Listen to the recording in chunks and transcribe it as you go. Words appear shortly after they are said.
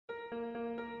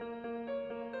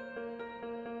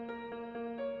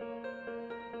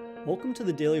Welcome to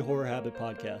the Daily Horror Habit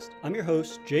Podcast. I'm your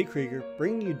host, Jay Krieger,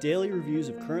 bringing you daily reviews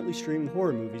of currently streaming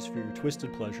horror movies for your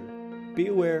twisted pleasure. Be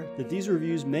aware that these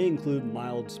reviews may include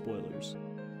mild spoilers.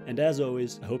 And as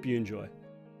always, I hope you enjoy.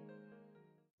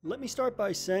 Let me start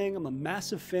by saying I'm a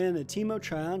massive fan of Timo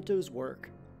Tjahjanto's work.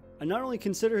 I not only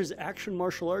consider his action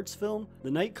martial arts film,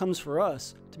 The Night Comes for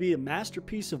Us, to be a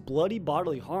masterpiece of bloody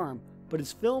bodily harm, but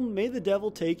his film May the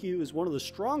Devil Take You is one of the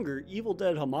stronger Evil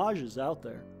Dead homages out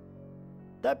there.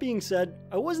 That being said,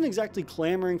 I wasn't exactly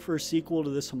clamoring for a sequel to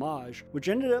this homage, which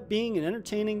ended up being an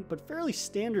entertaining but fairly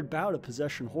standard bout of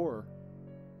possession horror.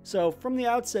 So, from the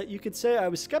outset, you could say I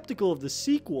was skeptical of the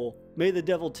sequel, May the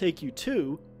Devil Take You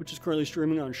 2, which is currently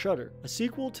streaming on Shudder, a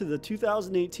sequel to the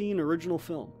 2018 original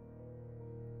film.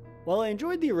 While I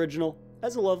enjoyed the original,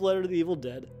 as a love letter to the Evil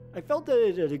Dead, I felt that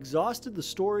it had exhausted the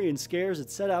story and scares it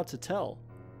set out to tell.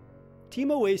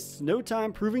 Timo wastes no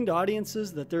time proving to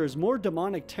audiences that there is more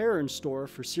demonic terror in store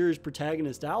for series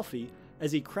protagonist Alfie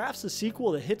as he crafts a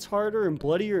sequel that hits harder and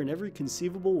bloodier in every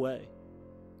conceivable way.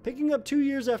 Picking up 2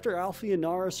 years after Alfie and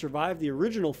Nara survived the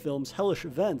original film's hellish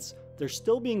events, they're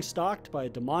still being stalked by a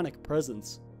demonic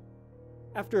presence.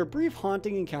 After a brief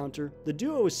haunting encounter, the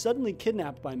duo is suddenly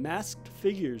kidnapped by masked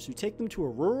figures who take them to a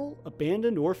rural,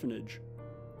 abandoned orphanage.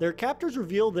 Their captors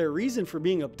reveal their reason for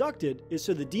being abducted is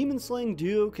so the demon-slaying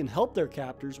duo can help their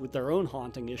captors with their own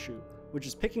haunting issue, which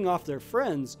is picking off their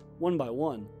friends one by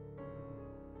one.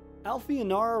 Alfie and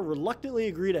Nara reluctantly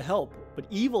agree to help, but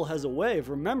evil has a way of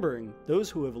remembering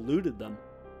those who have eluded them.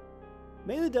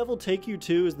 May the Devil Take You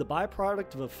 2 is the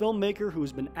byproduct of a filmmaker who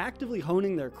has been actively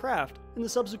honing their craft in the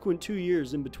subsequent 2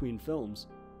 years in between films.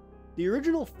 The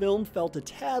original film felt a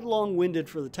tad long-winded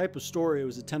for the type of story it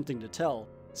was attempting to tell,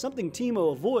 something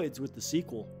Timo avoids with the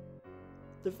sequel.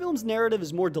 The film's narrative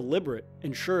is more deliberate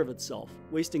and sure of itself,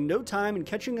 wasting no time in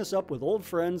catching us up with old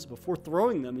friends before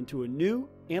throwing them into a new,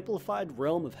 amplified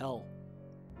realm of hell.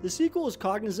 The sequel is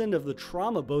cognizant of the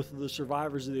trauma both of the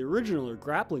survivors of the original are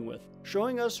grappling with,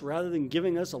 showing us rather than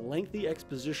giving us a lengthy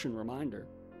exposition reminder.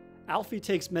 Alfie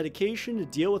takes medication to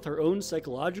deal with her own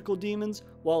psychological demons,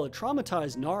 while a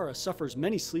traumatized Nara suffers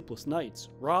many sleepless nights,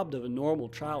 robbed of a normal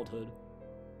childhood.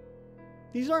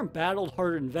 These aren't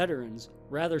battle-hardened veterans,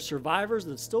 rather survivors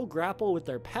that still grapple with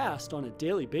their past on a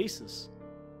daily basis.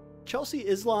 Chelsea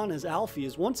Islan as Alfie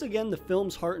is once again the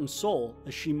film's heart and soul,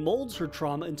 as she molds her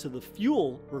trauma into the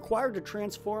fuel required to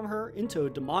transform her into a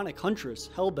demonic huntress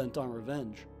hell-bent on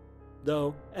revenge.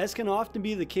 Though, as can often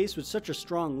be the case with such a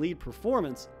strong lead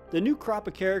performance, the new crop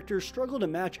of characters struggle to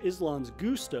match Islan's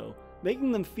gusto,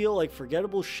 making them feel like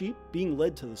forgettable sheep being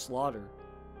led to the slaughter.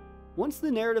 Once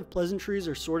the narrative pleasantries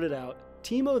are sorted out,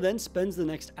 Timo then spends the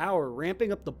next hour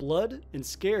ramping up the blood and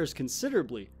scares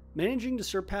considerably, managing to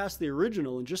surpass the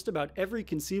original in just about every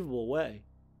conceivable way.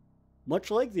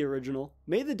 Much like the original,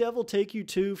 May the Devil Take You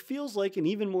 2 feels like an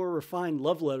even more refined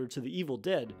love letter to the Evil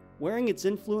Dead, wearing its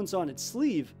influence on its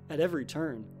sleeve at every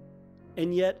turn.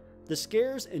 And yet, the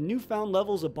scares and newfound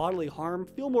levels of bodily harm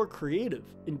feel more creative,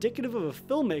 indicative of a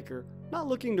filmmaker not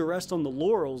looking to rest on the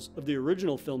laurels of the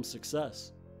original film's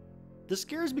success. The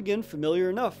scares begin familiar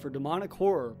enough for demonic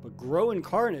horror, but grow in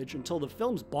carnage until the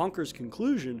film's bonkers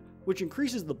conclusion, which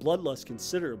increases the bloodlust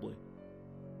considerably.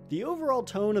 The overall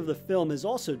tone of the film has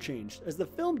also changed, as the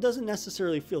film doesn't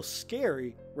necessarily feel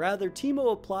scary, rather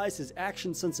Timo applies his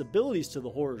action sensibilities to the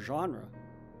horror genre.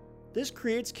 This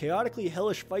creates chaotically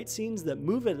hellish fight scenes that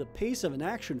move at the pace of an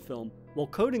action film, while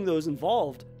coating those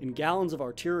involved in gallons of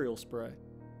arterial spray.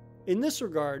 In this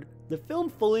regard, the film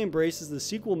fully embraces the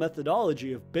sequel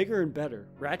methodology of bigger and better,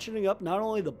 ratcheting up not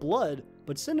only the blood,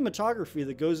 but cinematography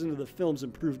that goes into the film's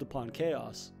improved upon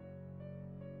chaos.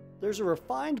 There's a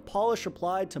refined polish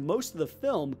applied to most of the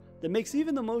film that makes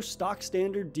even the most stock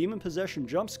standard demon possession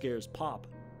jump scares pop.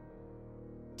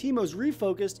 Timo's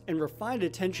refocused and refined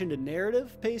attention to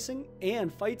narrative, pacing,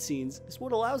 and fight scenes is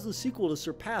what allows the sequel to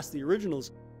surpass the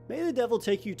original's. May the Devil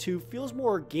Take You 2 feels more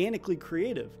organically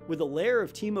creative, with a layer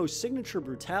of Timo's signature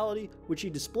brutality, which he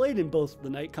displayed in both The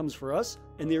Night Comes for Us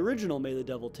and the original May the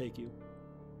Devil Take You.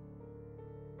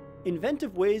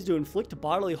 Inventive ways to inflict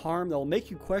bodily harm that will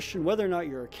make you question whether or not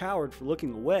you're a coward for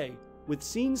looking away, with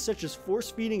scenes such as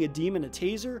force-feeding a demon a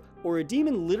taser, or a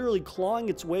demon literally clawing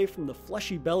its way from the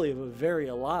fleshy belly of a very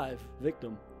alive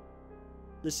victim.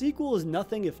 The sequel is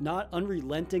nothing if not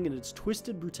unrelenting in its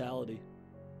twisted brutality.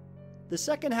 The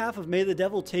second half of May the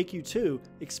Devil Take You 2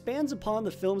 expands upon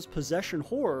the film's possession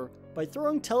horror by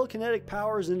throwing telekinetic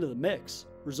powers into the mix,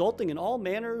 resulting in all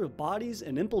manner of bodies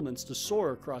and implements to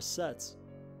soar across sets.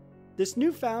 This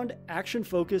newfound,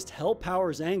 action-focused Hell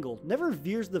Powers angle never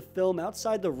veers the film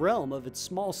outside the realm of its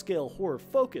small-scale horror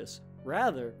focus.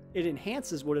 Rather, it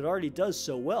enhances what it already does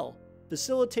so well,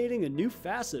 facilitating a new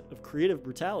facet of creative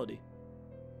brutality.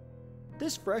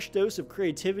 This fresh dose of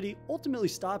creativity ultimately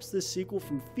stops this sequel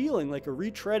from feeling like a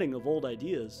retreading of old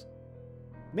ideas.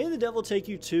 May the Devil Take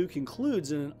You 2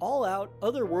 concludes in an all-out,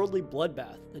 otherworldly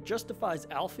bloodbath that justifies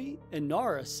Alfie and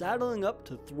Nara saddling up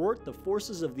to thwart the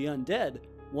forces of the undead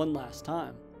one last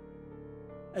time.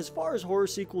 As far as horror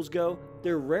sequels go,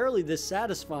 they're rarely this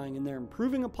satisfying in their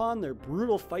improving upon their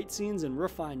brutal fight scenes and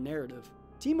refined narrative.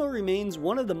 Timo remains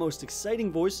one of the most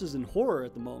exciting voices in horror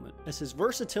at the moment, as his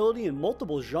versatility in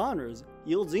multiple genres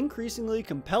yields increasingly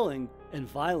compelling and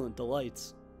violent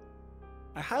delights.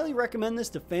 I highly recommend this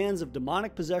to fans of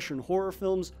demonic possession horror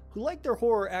films who like their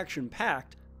horror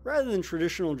action-packed rather than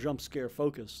traditional jump scare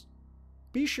focus.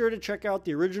 Be sure to check out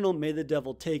the original May the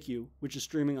Devil Take You, which is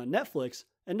streaming on Netflix,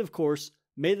 and of course,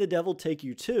 May the Devil Take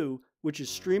You 2, which is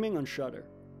streaming on Shudder.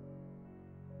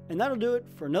 And that'll do it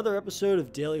for another episode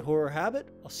of Daily Horror Habit.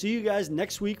 I'll see you guys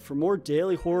next week for more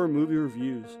daily horror movie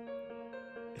reviews.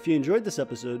 If you enjoyed this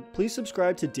episode, please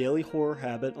subscribe to Daily Horror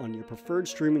Habit on your preferred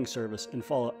streaming service and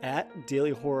follow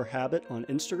 @Daily Horror Habit on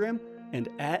Instagram and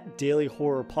 @Daily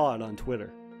Horror Pod on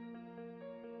Twitter.